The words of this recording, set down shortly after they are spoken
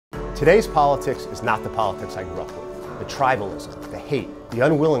Today's politics is not the politics I grew up with. The tribalism, the hate, the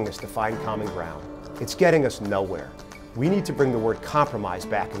unwillingness to find common ground. It's getting us nowhere. We need to bring the word compromise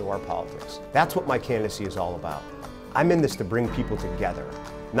back into our politics. That's what my candidacy is all about. I'm in this to bring people together,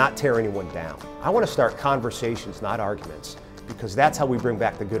 not tear anyone down. I want to start conversations, not arguments, because that's how we bring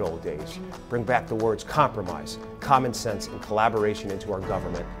back the good old days. Bring back the words compromise, common sense, and collaboration into our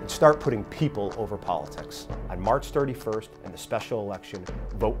government, and start putting people over politics. On March 31st, in the special election,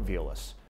 vote Velis.